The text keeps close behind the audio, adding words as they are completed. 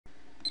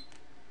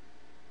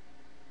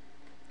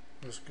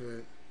That's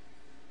good.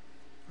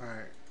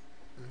 Alright,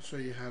 I'm gonna show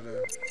you how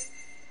to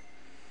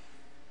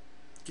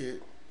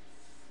get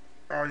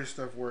all your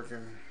stuff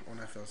working on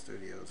FL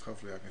Studios.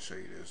 Hopefully I can show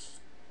you this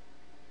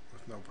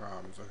with no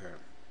problems. Okay.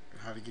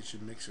 How to get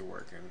your mixer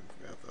working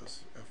with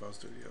FL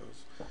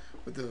Studios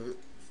with the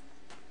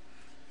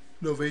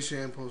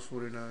Novation Post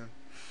 49.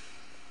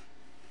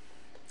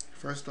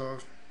 First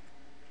off,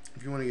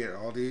 if you want to get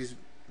all these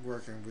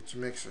working with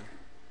your mixer,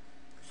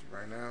 so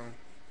right now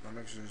my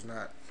mixer is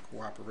not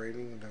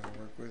cooperating, it doesn't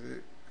work with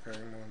it. Okay,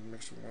 I'm on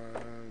mixer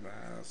 1,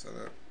 set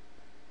up.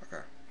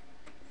 Okay,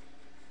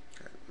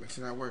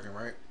 mixer not working,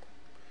 right?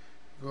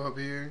 Go up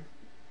here,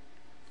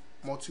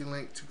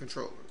 multi-link to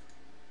controller.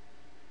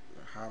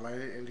 Highlight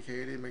it,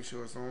 indicate it, make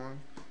sure it's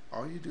on.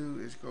 All you do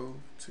is go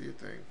to your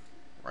thing,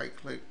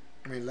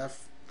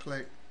 left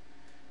click,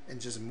 and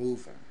just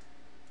move them.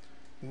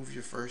 Move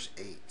your first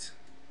 8.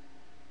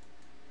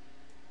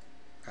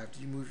 After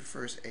you move your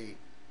first 8,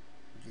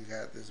 you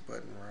got this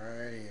button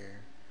right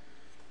here.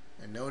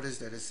 And notice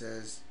that it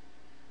says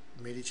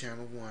MIDI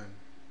channel 1.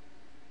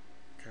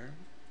 Okay?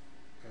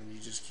 And you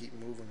just keep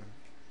moving them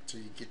until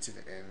you get to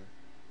the end.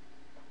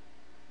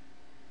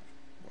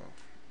 Well,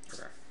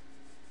 okay.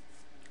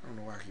 I don't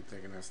know why I keep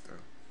thinking that's the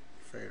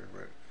fader,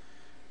 but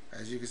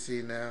as you can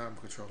see now, I'm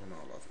controlling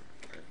all of them.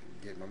 I can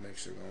get my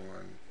mixer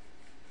going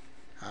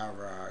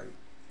however I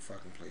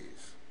fucking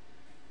please.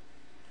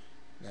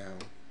 Now,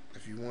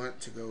 if you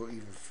want to go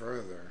even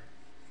further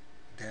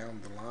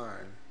down the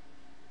line,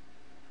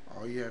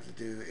 all you have to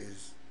do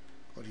is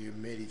go to your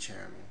MIDI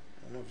channel.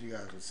 I don't know if you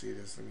guys can see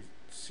this. Let me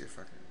see if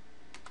I can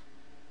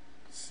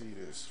see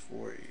this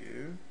for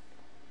you.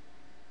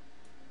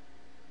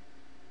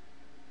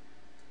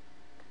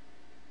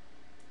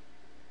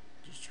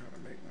 Just trying to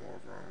make more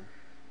room.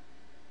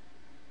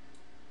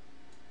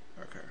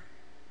 Okay.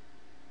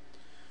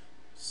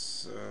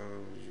 So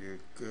you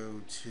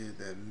go to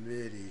the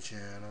MIDI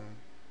channel.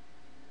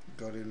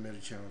 Go to the MIDI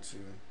channel 2.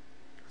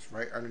 It's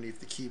right underneath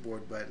the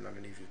keyboard button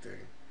underneath your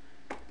thing.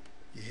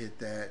 You hit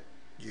that.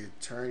 You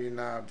turn your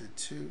knob to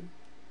 2.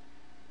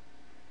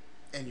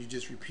 And you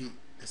just repeat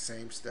the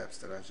same steps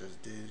that I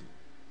just did.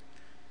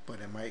 But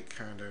it might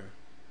kind of,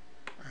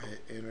 I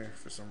hit enter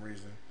for some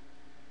reason.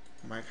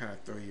 It might kind of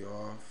throw you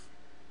off.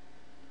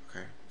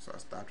 Okay, so I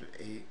stopped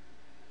at 8.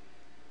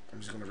 I'm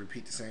just going to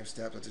repeat the same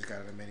steps. I just got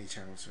it in MIDI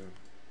channel 2.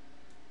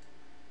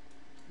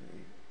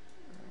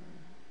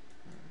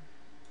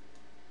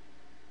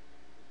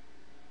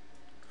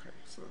 Okay,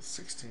 so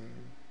 16.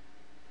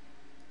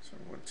 So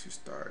I want to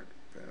start.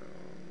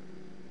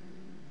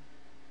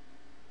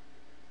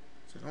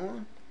 Is it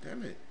on?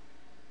 Damn it.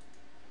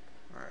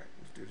 Alright,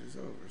 let's do this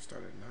over.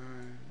 Start at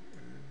 9.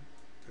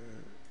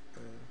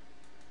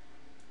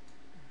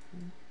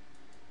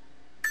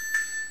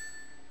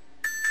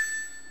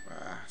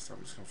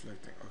 Something's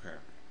conflicting. Okay.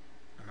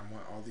 And I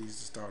want all these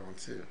to start on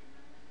 2.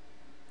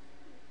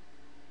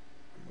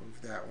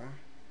 Move that one.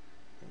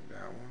 Move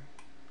that one.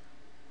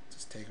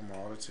 Just take them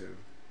all to 2.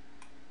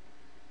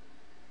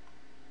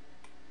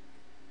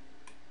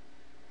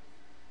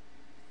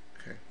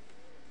 Okay.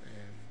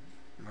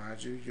 And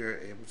mind you, you're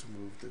able to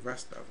move the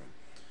rest of them.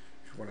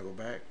 If you want to go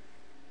back,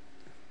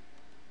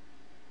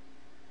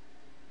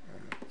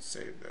 I'm going to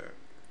save that.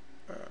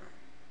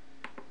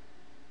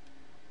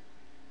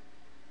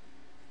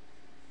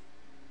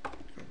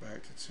 Go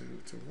back to 2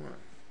 to 1.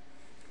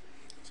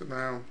 So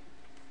now,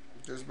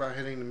 just by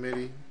hitting the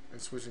MIDI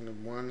and switching to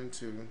 1 and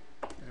 2,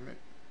 damn it,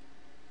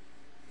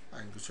 I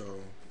can control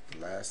the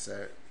last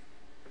set.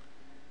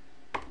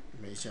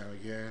 MIDI channel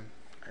again,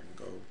 I can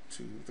go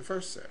to the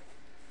first set.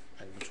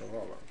 I can control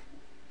all of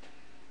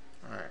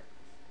them. Alright.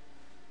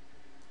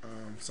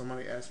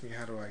 Somebody asked me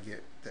how do I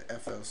get the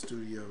FL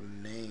Studio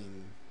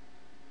name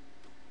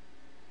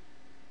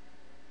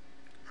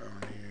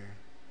on here.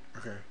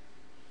 Okay.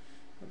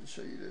 Let me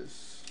show you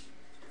this.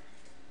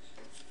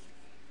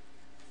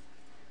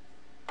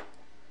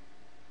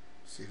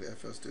 See the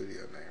FL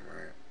Studio name,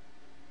 right?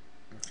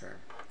 Okay.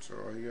 So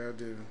all you gotta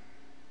do,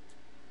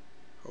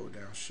 hold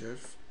down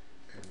Shift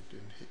and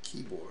then hit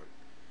keyboard.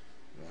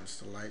 Once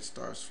the light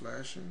starts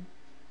flashing,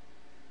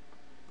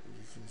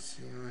 you can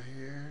see on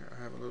here,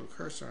 I have a little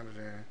cursor under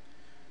there.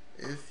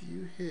 If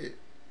you hit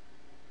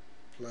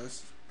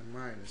plus and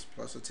minus,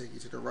 plus will take you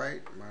to the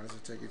right, minus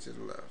will take you to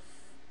the left.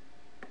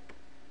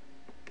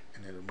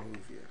 And it'll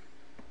move you.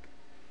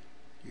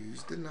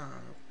 Use the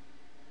knob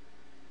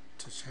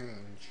to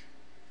change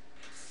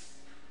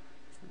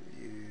from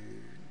you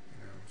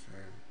know what I'm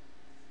saying,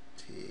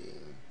 T.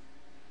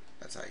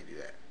 That's how you do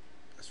that.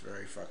 That's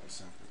very fucking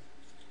simple.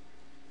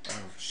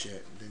 Oh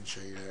shit, didn't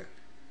show you that.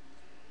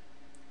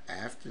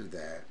 After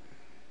that,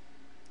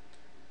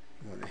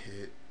 you want to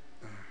hit,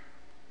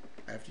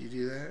 after you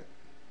do that,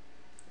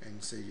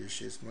 and say your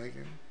shit's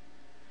blinking,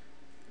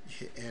 you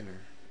hit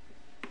enter.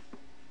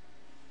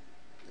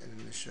 And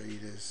then to show you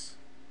this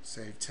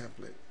save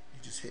template,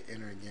 you just hit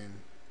enter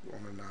again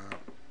on the knob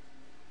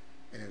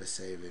and it'll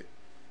save it.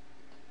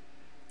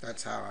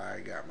 That's how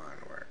I got mine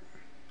to work.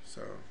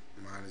 So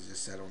mine is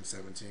just set on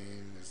 17.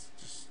 It's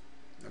just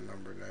a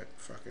number that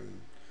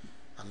fucking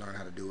I learned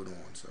how to do it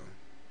on. So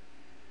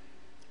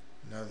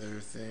another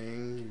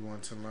thing, you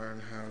want to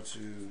learn how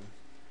to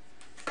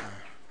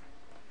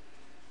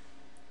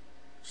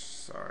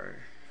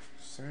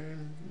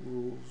same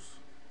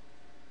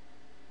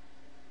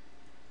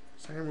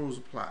rules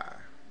apply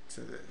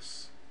to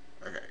this.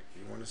 Okay,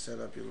 you want to set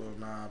up your little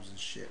knobs and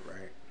shit,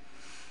 right?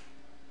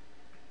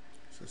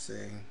 So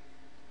say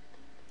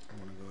I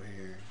want to go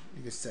here.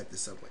 You can set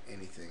this up with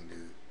anything,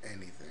 dude.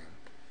 Anything.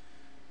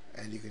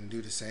 And you can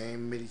do the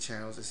same MIDI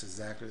channels. It's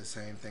exactly the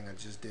same thing I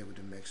just did with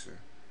the mixer.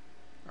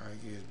 All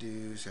you gotta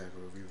do is go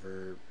to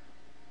reverb.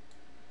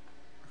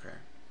 Okay,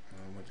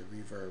 with the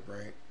reverb,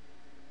 right?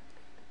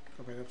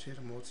 Go back up to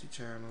the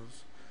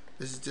multi-channels.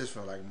 This is just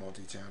for like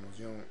multi-channels.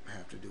 You don't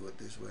have to do it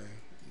this way.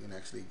 You can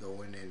actually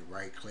go in and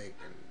right-click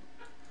and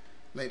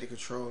link the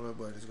controller,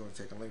 but it's going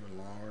to take a little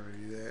longer to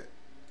do that.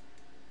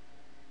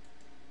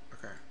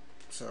 Okay,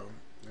 so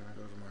then I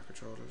go to my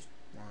controllers.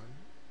 1,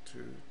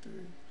 2, 3.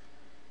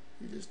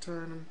 You just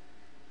turn them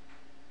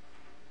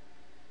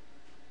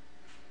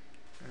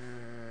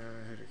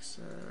and hit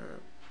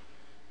accept.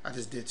 I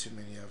just did too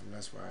many of them.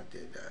 That's why I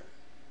did that.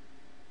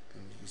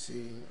 And you can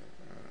see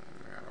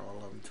I got all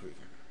of them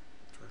tweaking.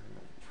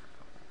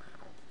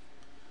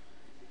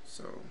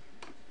 So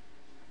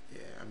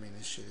yeah, I mean,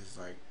 this shit is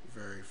like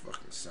very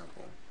fucking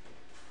simple.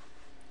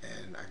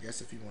 And I guess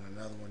if you want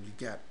another one, you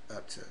got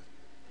up to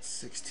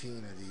 16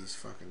 of these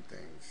fucking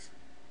things.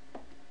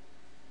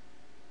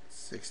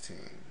 16.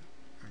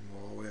 And go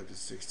all the way up to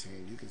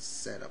 16. You can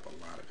set up a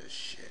lot of this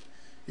shit.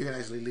 You can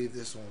actually leave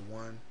this on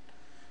 1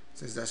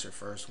 since that's your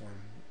first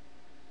one.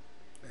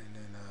 And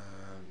then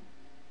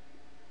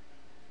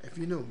if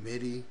you know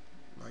MIDI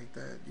like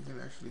that, you can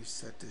actually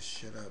set this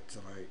shit up to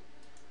like,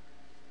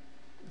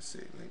 let's see,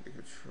 link the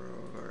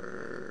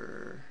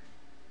controller.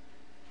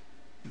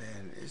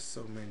 Man, it's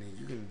so many.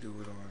 You can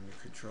do it on the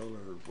controller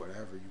or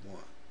whatever you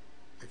want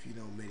if you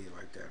know MIDI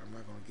like that. I'm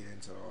not going to get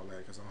into all that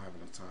because I don't have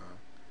enough time.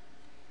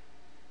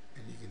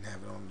 And you can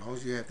have it on, as long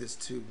as you have this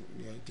too,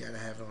 you know, you got to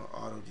have it on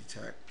auto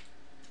detect.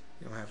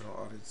 You don't have it on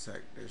auto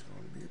detect, there's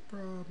going to be a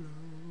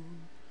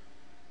problem.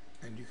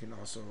 And you can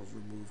also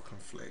remove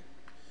conflict.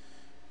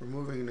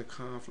 Removing the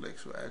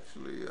conflicts will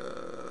actually,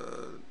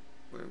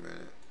 wait a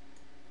minute.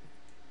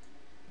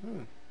 Let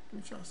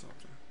me try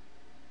something.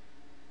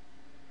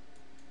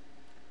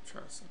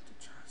 Try something.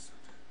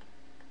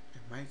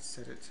 It might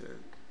set it to,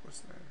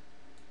 what's that?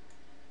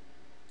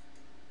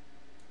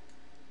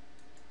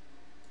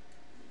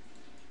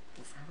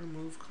 If I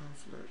remove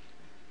conflict,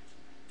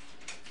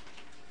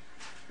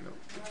 no,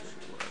 it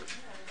didn't work.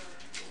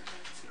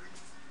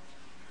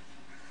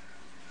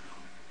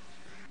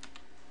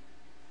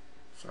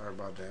 Sorry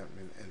about that,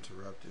 been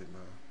interrupted,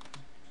 my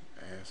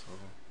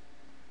asshole.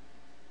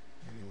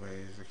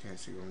 Anyways, I can't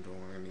see what I'm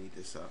doing. I need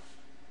this up.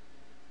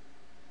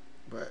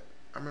 But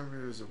I remember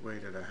there was a way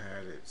that I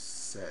had it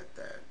set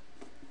that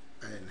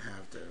I didn't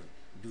have to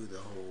do the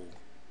whole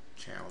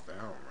channel thing.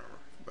 I don't remember.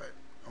 But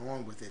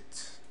on with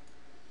it,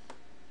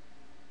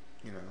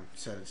 you know,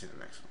 set it to the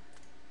next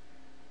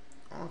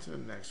one. On to the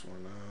next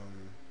one.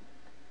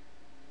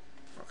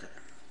 Okay,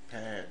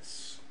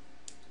 pads.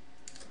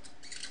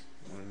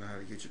 You want to know how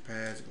to get your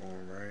pads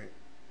going, right?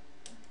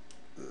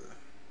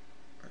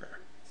 Okay.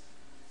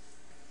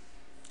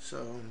 So,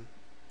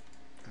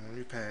 on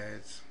your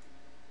pads,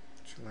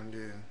 what you want to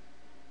do,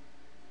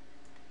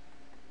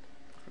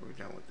 okay, we're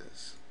done with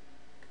this.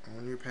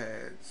 On your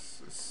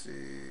pads, let's see,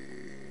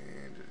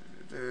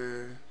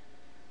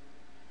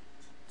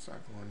 so I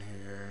go in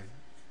here,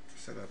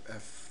 set up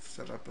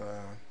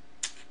a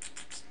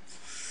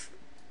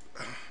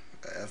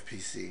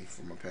FPC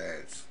for my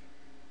pads.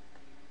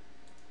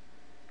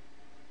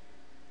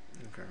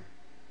 Okay,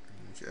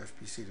 you want your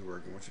FPC to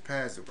work, you want your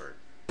pads to work.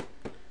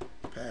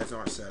 Pads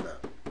aren't set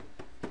up,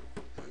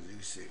 as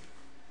you see,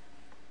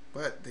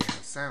 but they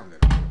have sound in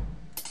them.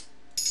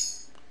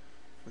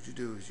 What you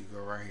do is you go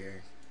right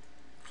here,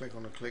 click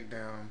on the click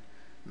down,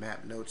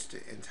 map notes to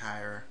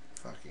entire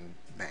fucking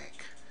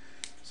bank.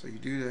 So you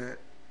do that,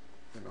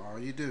 and all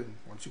you do,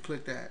 once you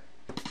click that,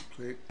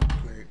 click,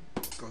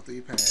 go through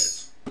your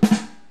pads.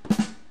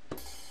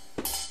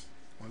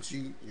 Once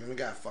you only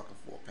got fucking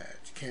 4 pads.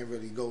 You can't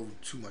really go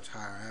too much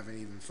higher. I haven't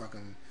even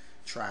fucking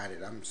tried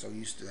it. I'm so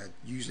used to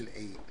using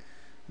 8.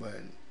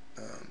 But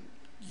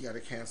you gotta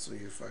cancel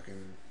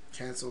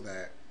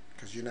that,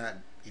 because you don't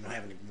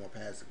have any more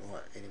pads to go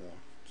out anymore.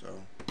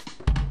 So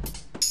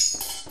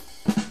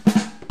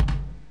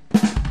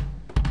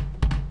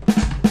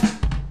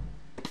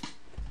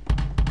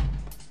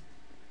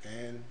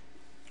and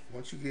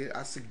once you get,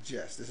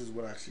 this is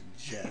what I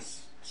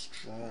suggest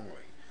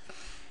strongly.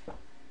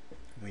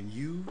 When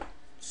you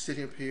sit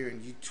up here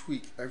and you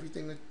tweak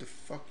everything that the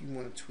fuck you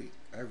want to tweak,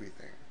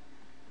 everything,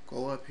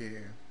 go up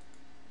here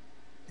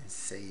and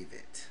save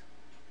it.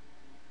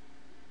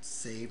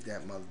 Save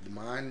that mother.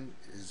 Mine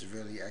is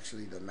really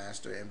actually the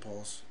master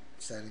impulse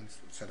settings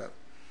setup.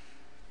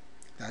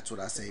 That's what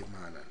I save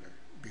mine under,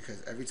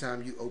 because every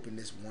time you open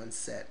this one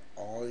set,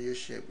 all your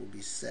shit will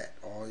be set.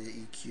 All your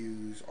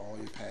EQs, all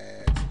your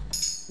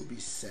pads will be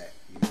set.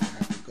 You don't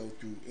have to go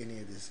through any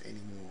of this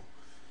anymore.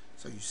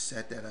 So you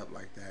set that up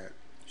like that.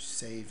 You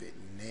save it.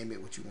 You name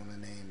it what you want to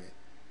name it.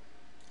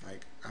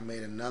 Like I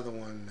made another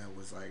one that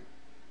was like,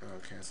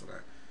 cancel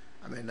that.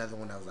 I made another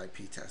one that was like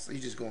P-test. So you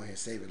just go ahead and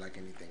save it like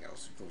anything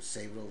else. You go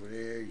save it over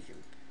there. You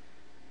can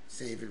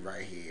save it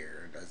right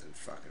here. It doesn't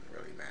fucking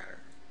really matter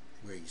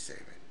where you save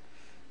it.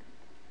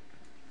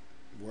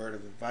 Word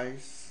of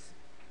advice: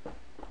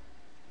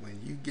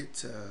 when you get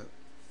to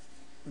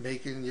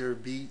making your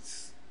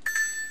beats,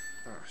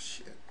 oh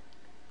shit,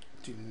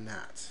 do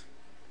not.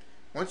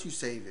 Once you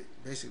save it,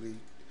 basically,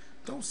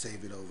 don't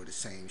save it over the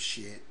same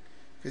shit.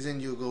 Because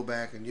then you'll go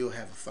back and you'll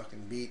have a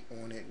fucking beat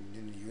on it, and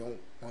then you don't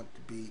want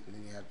the beat, and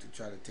then you have to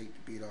try to take the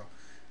beat off.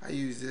 I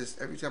use this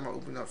every time I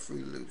open up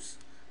Fruity Loops.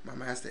 My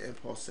master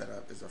impulse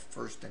setup is the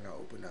first thing I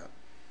open up.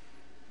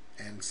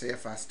 And say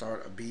if I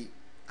start a beat,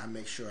 I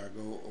make sure I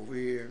go over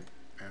here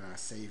and I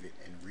save it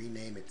and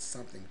rename it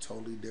something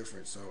totally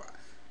different, so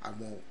I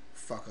won't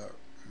fuck up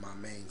my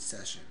main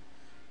session.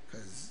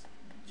 Because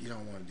you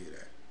don't want to do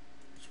that.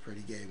 It's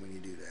pretty gay when you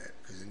do that,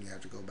 because then you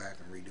have to go back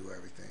and redo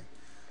everything.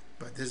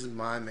 But this is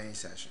my main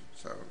session,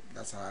 so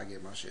that's how I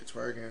get my shit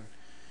twerking.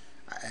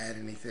 I add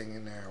anything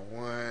in there I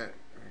want.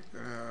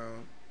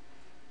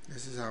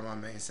 This is how my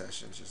main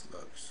session just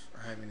looks.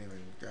 I haven't even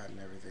gotten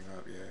everything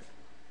up yet.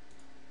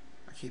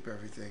 I keep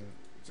everything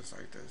just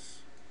like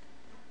this.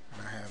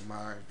 And I have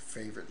my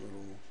favorite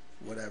little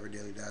whatever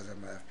Daily does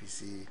on my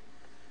FPC.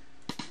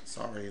 It's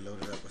already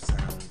loaded up with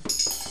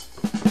sounds.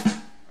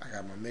 I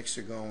got my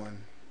mixer going.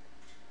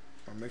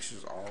 My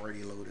mixer's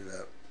already loaded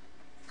up.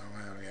 I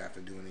don't really have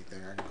to do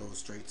anything. I can go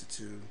straight to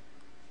 2.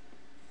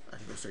 I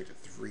can go straight to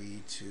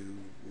 3, 2,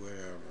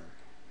 whatever.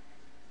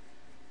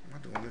 Am I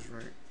doing this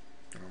right?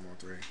 No, I'm on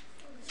 3.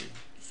 See,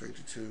 straight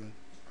to 2.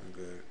 I'm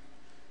good.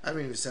 I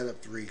haven't even set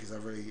up 3 because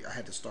I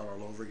had to start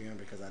all over again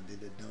because I did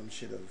the dumb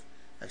shit of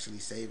actually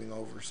saving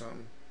over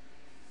something.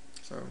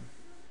 So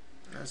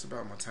that's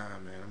about my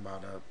time, man. I'm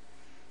about up.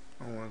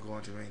 I don't want to go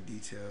into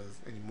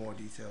any more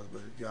details,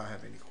 but if y'all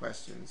have any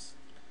questions,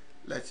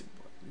 let your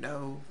boy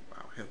know.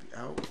 I'll help you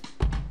out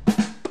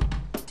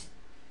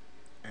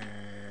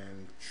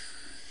and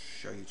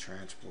show you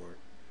transport.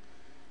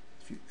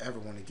 If you ever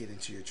want to get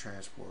into your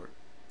transport,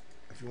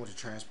 if you want your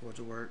transport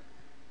to work,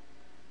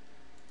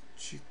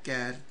 what you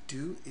gotta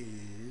do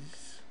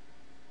is,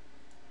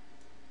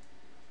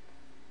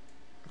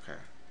 okay,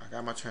 I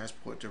got my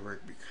transport to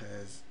work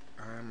because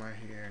I'm right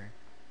here.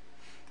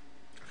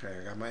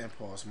 Okay, I got my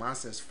impulse. Mine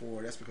says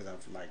 4. That's because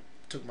I've like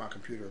took my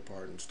computer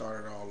apart and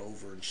started all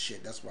over and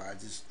shit. That's why I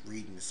just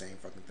reading the same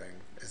fucking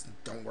thing.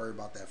 Don't worry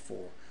about that 4.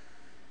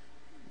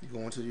 You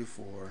go into your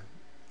 4.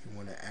 You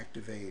want to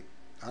activate.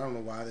 I don't know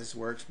why this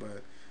works,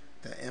 but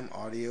the M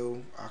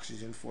Audio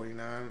Oxygen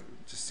 49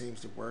 just seems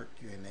to work.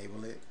 You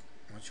enable it.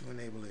 Once you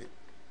enable it,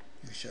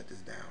 you shut this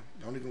down.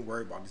 Don't even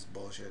worry about this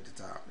bullshit at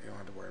the top. You don't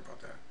have to worry about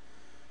that.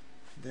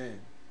 Then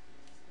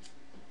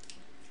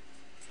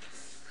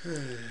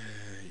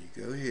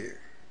you go here.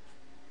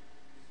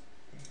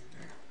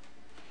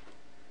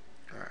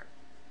 Alright.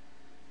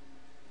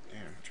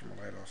 Damn, turn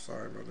my light off.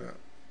 Sorry about that.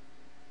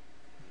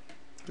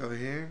 Go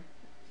here.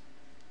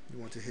 You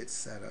want to hit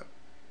setup.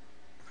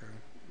 Okay.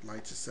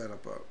 Light your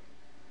setup up.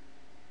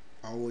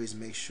 Always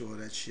make sure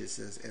that shit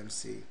says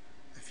MC.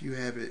 If you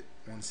have it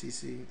on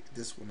CC,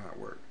 this will not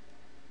work.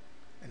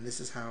 And this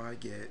is how I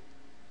get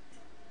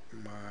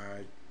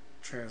my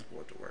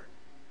transport to work.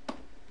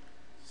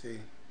 See?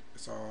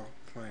 It's all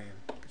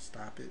playing.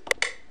 Stop it.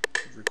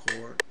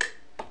 Record.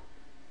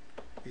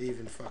 It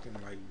even fucking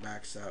like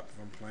backs up. If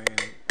I'm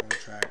playing on a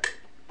track,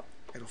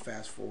 it'll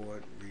fast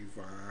forward,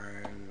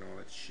 rewind, and all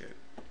that shit.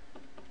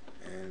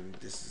 And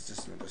this is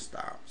just another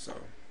stop. So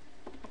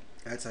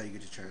that's how you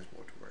get your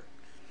transport to work.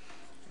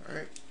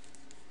 Alright.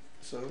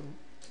 So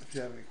if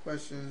you have any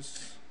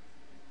questions,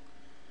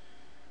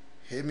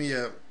 hit me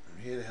up.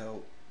 I'm here to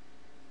help.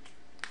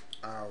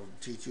 I'll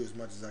teach you as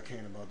much as I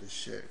can about this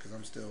shit because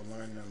I'm still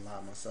learning a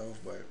lot myself,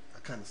 but I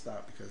kind of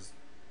stopped because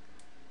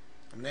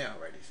I'm there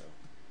already, so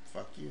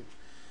fuck you.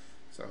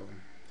 So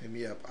hit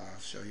me up. I'll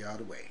show y'all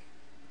the way.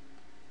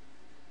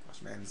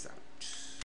 Watch man's out.